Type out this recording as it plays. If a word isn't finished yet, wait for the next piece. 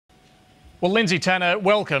Well, Lindsay Tanner,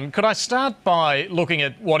 welcome. Could I start by looking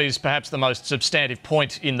at what is perhaps the most substantive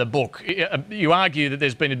point in the book? You argue that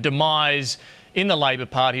there's been a demise in the Labor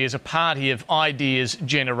Party as a party of ideas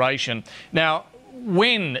generation. Now,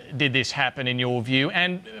 when did this happen in your view?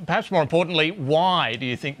 And perhaps more importantly, why do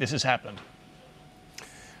you think this has happened?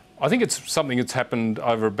 I think it's something that's happened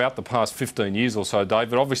over about the past 15 years or so,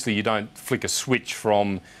 David. Obviously, you don't flick a switch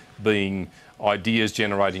from being ideas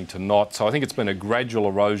generating to not. So I think it's been a gradual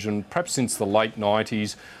erosion, perhaps since the late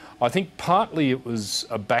 90s. I think partly it was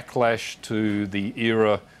a backlash to the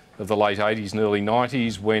era of the late 80s and early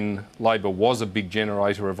 90s when Labor was a big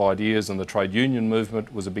generator of ideas and the trade union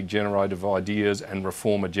movement was a big generator of ideas and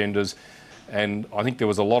reform agendas. And I think there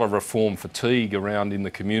was a lot of reform fatigue around in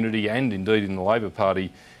the community and indeed in the Labor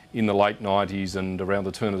Party in the late 90s and around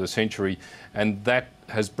the turn of the century. And that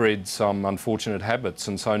has bred some unfortunate habits.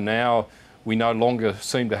 And so now we no longer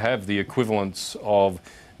seem to have the equivalents of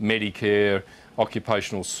Medicare,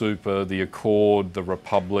 occupational super, the Accord, the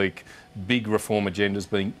Republic, big reform agendas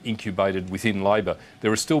being incubated within Labor.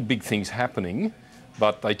 There are still big things happening,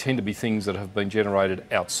 but they tend to be things that have been generated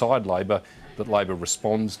outside Labor that Labor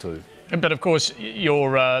responds to. But of course, your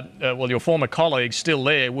former colleagues still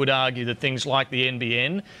there would argue that things like the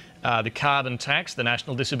NBN, the carbon tax, the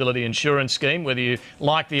National Disability Insurance Scheme, whether you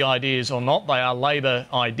like the ideas or not, they are Labor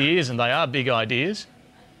ideas and they are big ideas.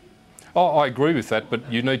 Oh, I agree with that,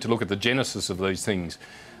 but you need to look at the genesis of these things.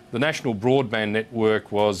 The National Broadband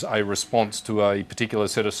Network was a response to a particular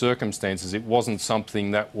set of circumstances. It wasn't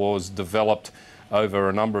something that was developed over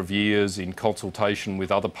a number of years in consultation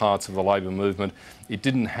with other parts of the Labor movement. It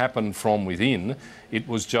didn't happen from within. It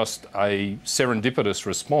was just a serendipitous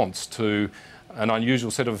response to an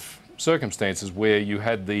unusual set of circumstances where you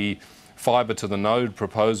had the fibre to the node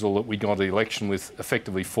proposal that we got the election with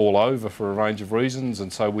effectively fall over for a range of reasons,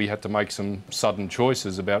 and so we had to make some sudden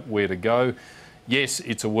choices about where to go. Yes,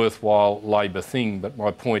 it's a worthwhile Labor thing, but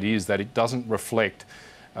my point is that it doesn't reflect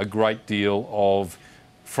a great deal of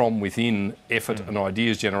from within effort and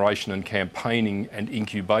ideas generation and campaigning and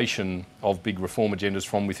incubation of big reform agendas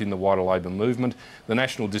from within the wider Labor movement. The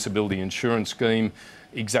National Disability Insurance Scheme,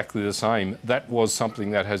 exactly the same. That was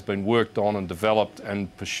something that has been worked on and developed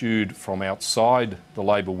and pursued from outside the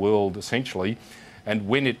Labor world, essentially. And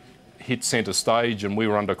when it hit centre stage and we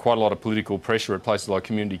were under quite a lot of political pressure at places like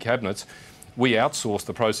community cabinets, we outsourced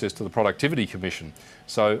the process to the Productivity Commission.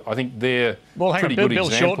 So I think they're pretty good examples. Bill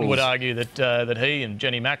Shorten would argue that he and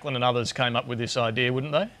Jenny Macklin and others came up with this idea,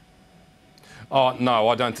 wouldn't they? Oh, no,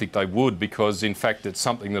 I don't think they would, because in fact it's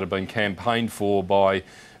something that had been campaigned for by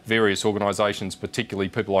various organisations, particularly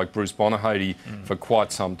people like Bruce Bonyhady, for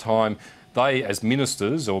quite some time. They, as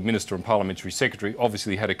ministers, or Minister and Parliamentary Secretary,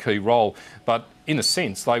 obviously had a key role, but in a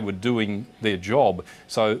sense they were doing their job.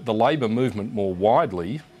 So the Labor movement more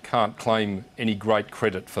widely can't claim any great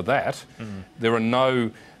credit for that. There are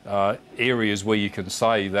no areas where you can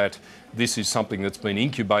say that this is something that's been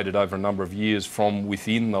incubated over a number of years from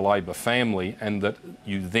within the Labor family and that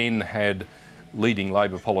you then had leading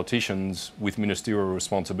Labor politicians with ministerial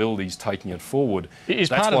responsibilities taking it forward. Is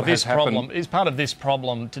part of this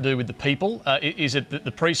problem to do with the people? Is it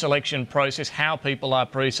the pre-selection process, how people are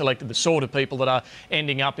pre-selected, the sort of people that are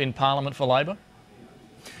ending up in Parliament for Labor?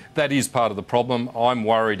 That is part of the problem. I'm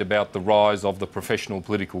worried about the rise of the professional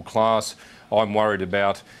political class. I'm worried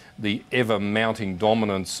about the ever-mounting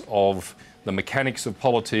dominance of the mechanics of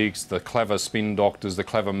politics, the clever spin doctors, the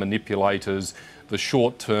clever manipulators, the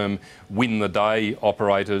short-term win-the-day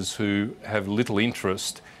operators who have little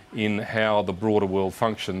interest in how the broader world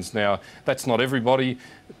functions. Now, that's not everybody.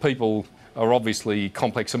 People are obviously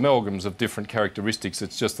complex amalgams of different characteristics.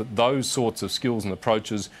 It's just that those sorts of skills and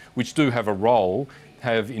approaches, which do have a role,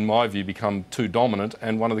 have, in my view, become too dominant.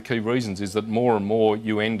 And one of the key reasons is that more and more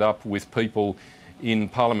you end up with people in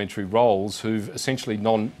parliamentary roles who've essentially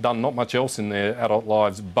done not much else in their adult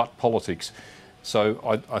lives but politics.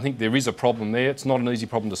 So I think there is a problem there. It's not an easy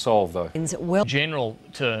problem to solve, though. In general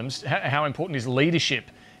terms, how important is leadership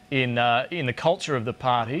in the culture of the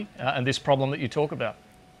party and this problem that you talk about?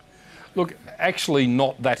 Look, actually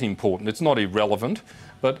not that important. It's not irrelevant,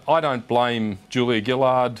 but I don't blame Julia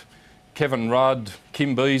Gillard, Kevin Rudd,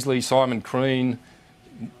 Kim Beazley, Simon Crean,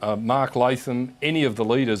 Mark Latham, any of the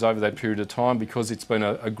leaders over that period of time, because it's been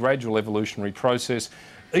a gradual evolutionary process.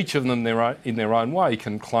 Each of them in their own way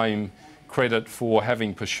can claim credit for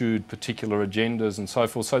having pursued particular agendas and so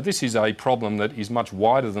forth. So this is a problem that is much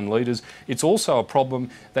wider than leaders. It's also a problem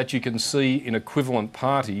that you can see in equivalent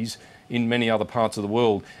parties in many other parts of the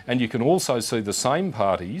world. And you can also see the same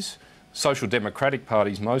parties social democratic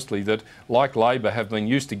parties mostly that, like Labor, have been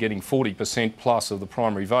used to getting 40% plus of the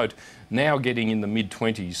primary vote, now getting in the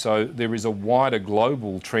mid-20s. So there is a wider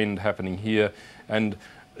global trend happening here. And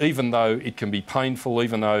even though it can be painful,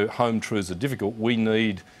 even though home truths are difficult, we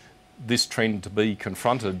need this trend to be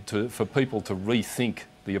confronted for people to rethink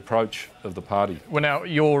the approach of the party. Well, now,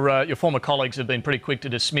 your former colleagues have been pretty quick to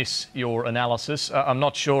dismiss your analysis. I'm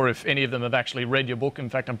not sure if any of them have actually read your book. In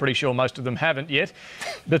fact, I'm pretty sure most of them haven't yet.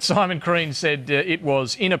 But Simon Crean said it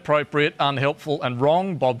was inappropriate, unhelpful and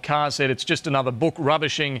wrong. Bob Carr said it's just another book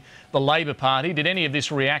rubbishing the Labor Party. Did any of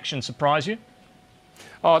this reaction surprise you?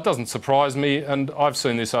 Oh, it doesn't surprise me, and I've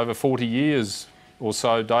seen this over 40 years or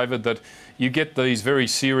so, David, that you get these very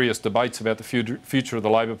serious debates about the future of the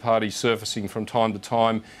Labor Party surfacing from time to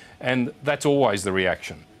time, and that's always the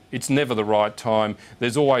reaction. It's never the right time.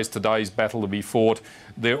 There's always today's battle to be fought.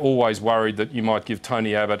 They're always worried that you might give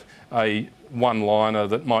Tony Abbott a one-liner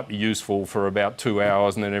that might be useful for about 2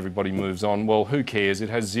 hours and then everybody moves on. Well, who cares? It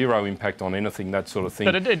has zero impact on anything, that sort of thing.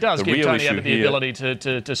 But it does give Tony Abbott the ability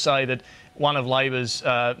to say that one of Labor's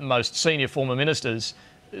most senior former ministers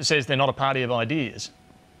says they're not a party of ideas.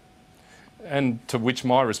 And to which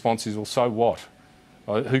my response is, well, so what?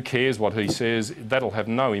 Who cares what he says? That'll have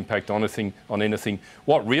no impact on anything.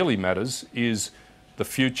 What really matters is the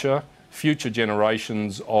future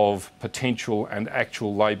generations of potential and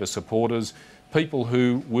actual Labor supporters, people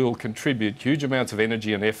who will contribute huge amounts of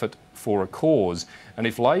energy and effort for a cause. And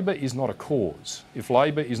if Labor is not a cause, if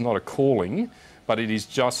Labor is not a calling, but it is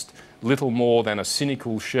just little more than a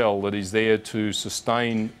cynical shell that is there to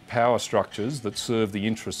sustain power structures that serve the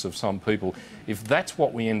interests of some people. If that's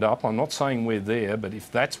what we end up, I'm not saying we're there, but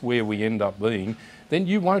if that's where we end up being, then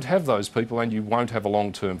you won't have those people and you won't have a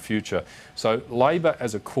long-term future. So Labor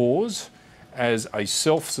as a cause, as a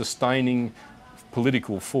self-sustaining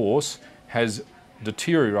political force, has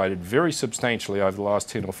deteriorated very substantially over the last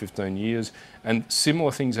 10 or 15 years, and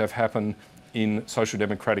similar things have happened in social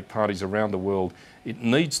democratic parties around the world. It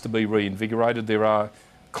needs to be reinvigorated. There are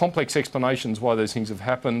complex explanations why those things have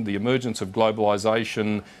happened. The emergence of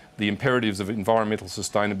globalisation, the imperatives of environmental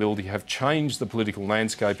sustainability have changed the political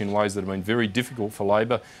landscape in ways that have been very difficult for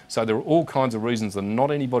Labor. So there are all kinds of reasons that are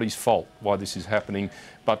not anybody's fault why this is happening.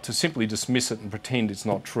 But to simply dismiss it and pretend it's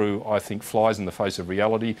not true, I think flies in the face of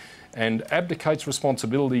reality and abdicates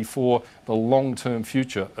responsibility for the long-term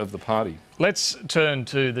future of the party. Let's turn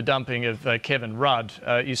to the dumping of Kevin Rudd.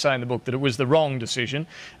 You say in the book that it was the wrong decision,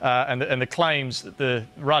 and the claims that the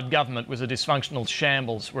Rudd government was a dysfunctional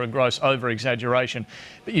shambles were a gross over-exaggeration.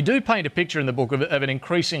 But you do paint a picture in the book of an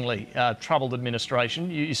increasingly troubled administration.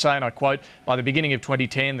 You say, and I quote, by the beginning of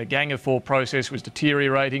 2010, the Gang of Four process was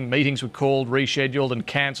deteriorating, meetings were called, rescheduled and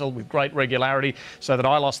cancelled with great regularity, so that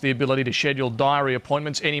I lost the ability to schedule diary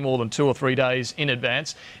appointments any more than 2 or 3 days in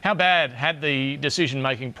advance. How bad had the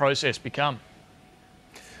decision-making process become?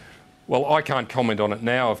 Well, I can't comment on it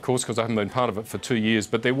now, of course, because I haven't been part of it for 2 years,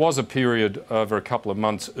 but there was a period over a couple of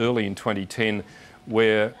months early in 2010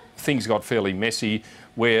 where things got fairly messy,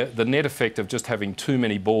 where the net effect of just having too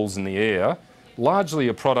many balls in the air, largely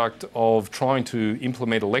a product of trying to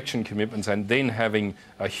implement election commitments and then having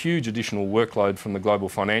a huge additional workload from the global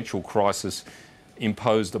financial crisis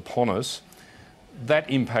imposed upon us, that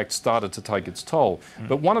impact started to take its toll.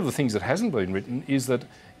 But one of the things that hasn't been written is that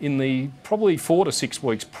in the probably 4 to 6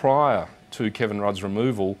 weeks prior to Kevin Rudd's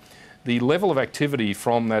removal, the level of activity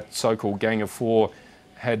from that so-called Gang of Four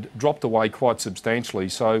had dropped away quite substantially.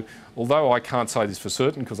 So although I can't say this for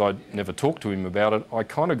certain because I never talked to him about it, I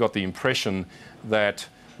kind of got the impression that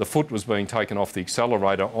the foot was being taken off the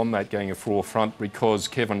accelerator on that Gang of Four front because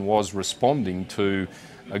Kevin was responding to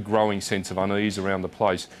a growing sense of unease around the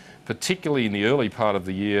place. Particularly in the early part of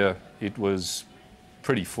the year, it was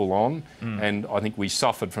pretty full on, and I think we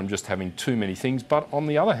suffered from just having too many things. But on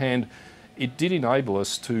the other hand, it did enable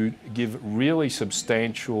us to give really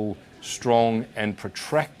substantial, strong and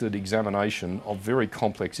protracted examination of very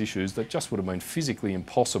complex issues that just would have been physically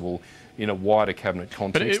impossible in a wider cabinet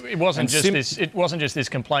context. But it wasn't just this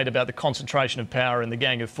complaint about the concentration of power in the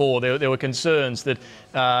Gang of Four. There were concerns that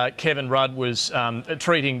Kevin Rudd was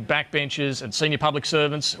treating backbenchers and senior public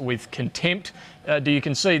servants with contempt. Do you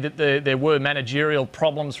concede that there were managerial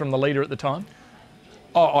problems from the leader at the time?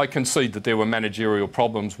 Oh, I concede that there were managerial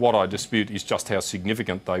problems. What I dispute is just how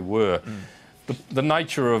significant they were. The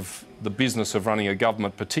nature of the business of running a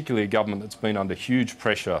government, particularly a government that's been under huge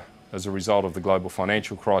pressure as a result of the global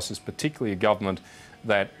financial crisis, particularly a government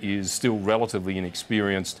that is still relatively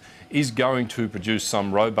inexperienced, is going to produce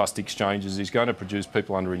some robust exchanges, is going to produce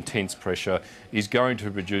people under intense pressure, is going to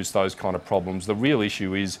produce those kind of problems. The real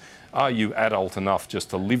issue is, are you adult enough just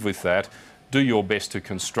to live with that? do your best to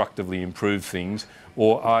constructively improve things,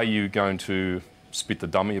 or are you going to spit the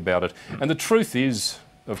dummy about it? And the truth is,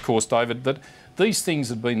 of course, David, that these things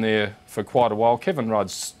have been there for quite a while. Kevin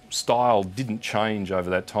Rudd's style didn't change over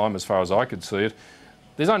that time as far as I could see it.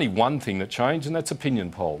 There's only one thing that changed, and that's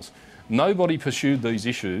opinion polls. Nobody pursued these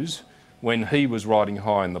issues when he was riding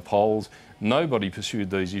high in the polls. Nobody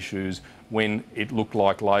pursued these issues when it looked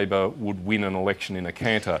like Labor would win an election in a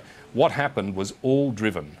canter. What happened was all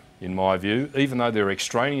driven, in my view, even though there are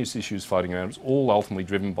extraneous issues floating around, it was all ultimately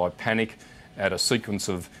driven by panic at a sequence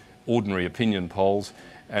of ordinary opinion polls.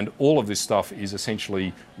 And all of this stuff is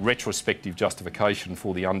essentially retrospective justification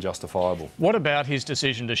for the unjustifiable. What about his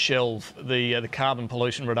decision to shelve the carbon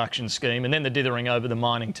pollution reduction scheme and then the dithering over the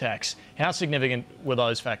mining tax? How significant were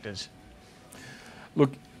those factors?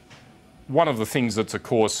 Look, one of the things that's, of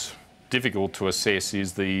course, difficult to assess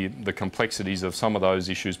is the complexities of some of those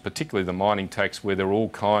issues, particularly the mining tax, where there are all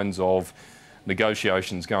kinds of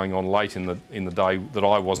negotiations going on late in the day that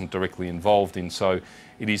I wasn't directly involved in. So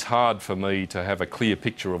it is hard for me to have a clear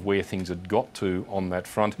picture of where things had got to on that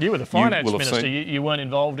front. You were the finance minister. You weren't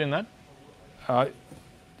involved in that?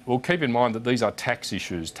 Well, keep in mind that these are tax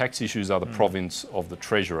issues. Tax issues are the province of the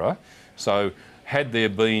Treasurer. So had there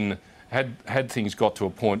been, had things got to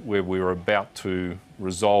a point where we were about to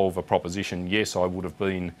resolve a proposition, yes, I would have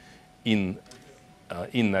been in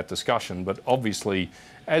that discussion. But obviously,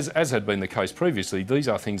 as had been the case previously, these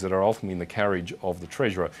are things that are ultimately in the carriage of the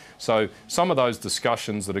Treasurer. So some of those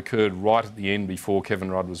discussions that occurred right at the end before Kevin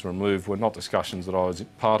Rudd was removed were not discussions that I was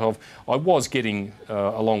part of. I was getting,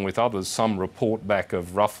 along with others, some report back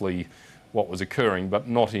of roughly what was occurring, but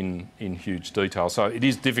not in huge detail. So it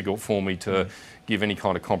is difficult for me to give any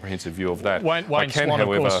kind of comprehensive view of that. Wayne Swan, of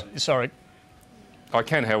course, sorry. I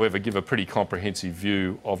can, however, give a pretty comprehensive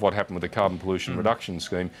view of what happened with the carbon pollution reduction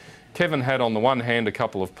scheme. Kevin had, on the one hand, a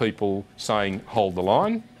couple of people saying, hold the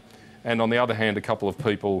line, and on the other hand, a couple of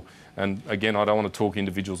people, and again, I don't want to talk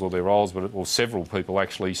individuals or their roles, or several people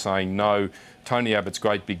actually saying, no, Tony Abbott's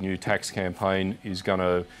great big new tax campaign is going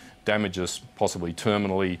to damage us, possibly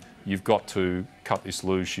terminally. You've got to cut this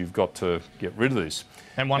loose. You've got to get rid of this.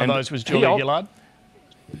 And one of those was Julia Gillard?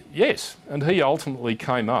 Yes, and he ultimately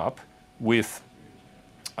came up with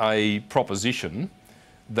a proposition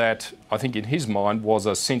that I think in his mind was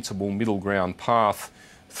a sensible middle ground path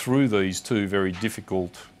through these two very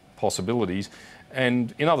difficult possibilities.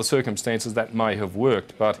 And in other circumstances that may have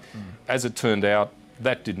worked, but as it turned out,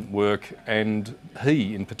 that didn't work, and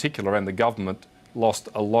he in particular and the government lost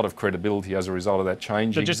a lot of credibility as a result of that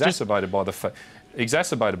change, exacerbated by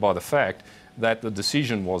the fact that the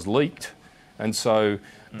decision was leaked, and so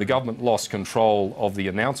the government lost control of the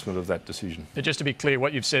announcement of that decision. But just to be clear,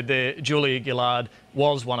 what you've said there, Julia Gillard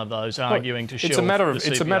was one of those arguing to shelve It's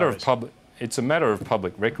a matter of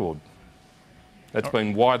public record. That's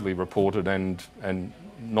been widely reported and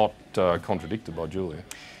not contradicted by Julia.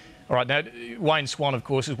 All right, now, Wayne Swan, of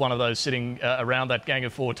course, is one of those sitting around that Gang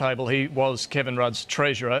of Four table. He was Kevin Rudd's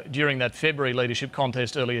treasurer during that February leadership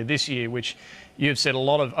contest earlier this year, which you've said a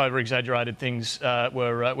lot of over-exaggerated things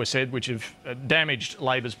were said, which have damaged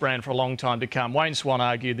Labor's brand for a long time to come. Wayne Swan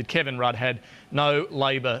argued that Kevin Rudd had no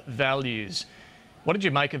Labor values. What did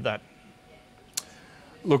you make of that?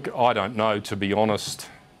 Look, I don't know, to be honest,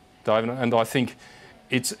 David, and I think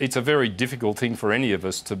it's a very difficult thing for any of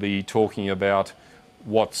us to be talking about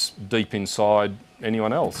what's deep inside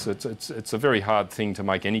anyone else. It's a very hard thing to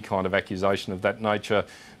make any kind of accusation of that nature.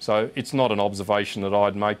 So it's not an observation that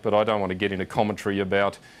I'd make, but I don't want to get into commentary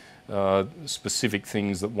about specific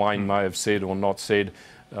things that Wayne may have said or not said.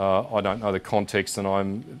 I don't know the context, and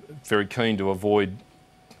I'm very keen to avoid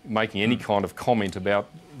making any kind of comment about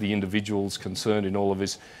the individuals concerned in all of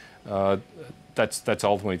this. That's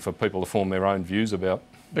ultimately for people to form their own views about.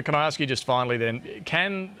 But can I ask you just finally then,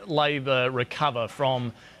 can Labor recover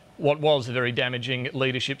from what was a very damaging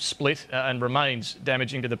leadership split and remains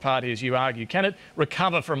damaging to the party, as you argue? Can it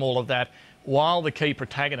recover from all of that while the key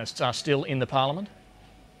protagonists are still in the parliament?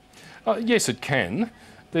 Yes, it can.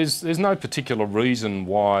 There's no particular reason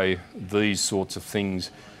why these sorts of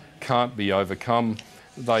things can't be overcome.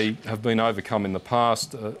 They have been overcome in the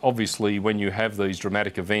past. Obviously, when you have these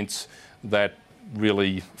dramatic events that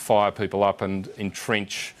really fire people up and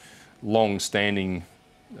entrench long-standing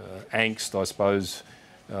angst, I suppose,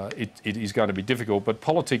 it is going to be difficult. But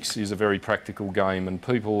politics is a very practical game, and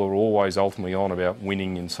people are always ultimately on about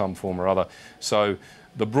winning in some form or other. So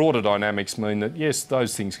the broader dynamics mean that, yes,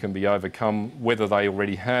 those things can be overcome. Whether they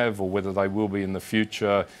already have or whether they will be in the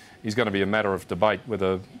future is going to be a matter of debate,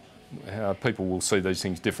 whether people will see these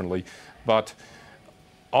things differently. But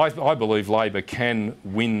I believe Labor can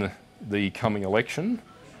win the coming election,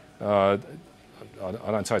 I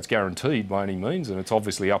don't say it's guaranteed by any means, and it's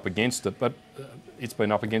obviously up against it, but it's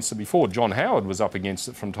been up against it before. John Howard was up against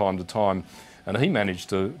it from time to time, and he managed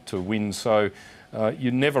to win. So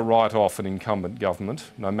you never write off an incumbent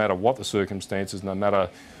government, no matter what the circumstances, no matter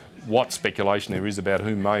what speculation there is about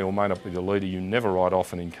who may or may not be the leader. You never write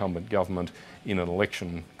off an incumbent government in an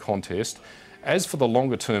election contest. As for the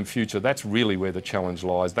longer term future, that's really where the challenge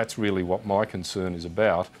lies. That's really what my concern is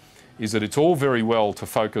about, is that it's all very well to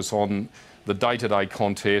focus on the day-to-day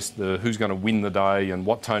contest, the who's going to win the day and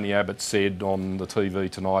what Tony Abbott said on the TV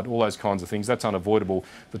tonight, all those kinds of things. That's unavoidable.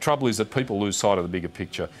 The trouble is that people lose sight of the bigger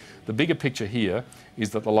picture. The bigger picture here is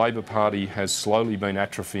that the Labor Party has slowly been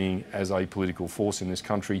atrophying as a political force in this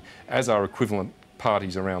country, as are equivalent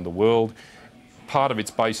parties around the world. Part of its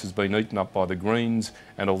base has been eaten up by the Greens,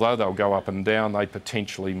 and although they'll go up and down, they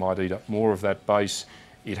potentially might eat up more of that base.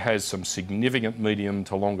 It has some significant medium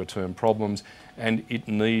to longer term problems, and it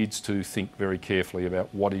needs to think very carefully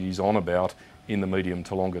about what it is on about in the medium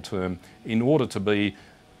to longer term in order to be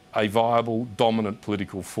a viable, dominant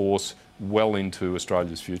political force well into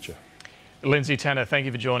Australia's future. Lindsay Tanner, thank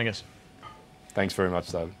you for joining us. Thanks very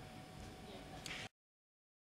much, David.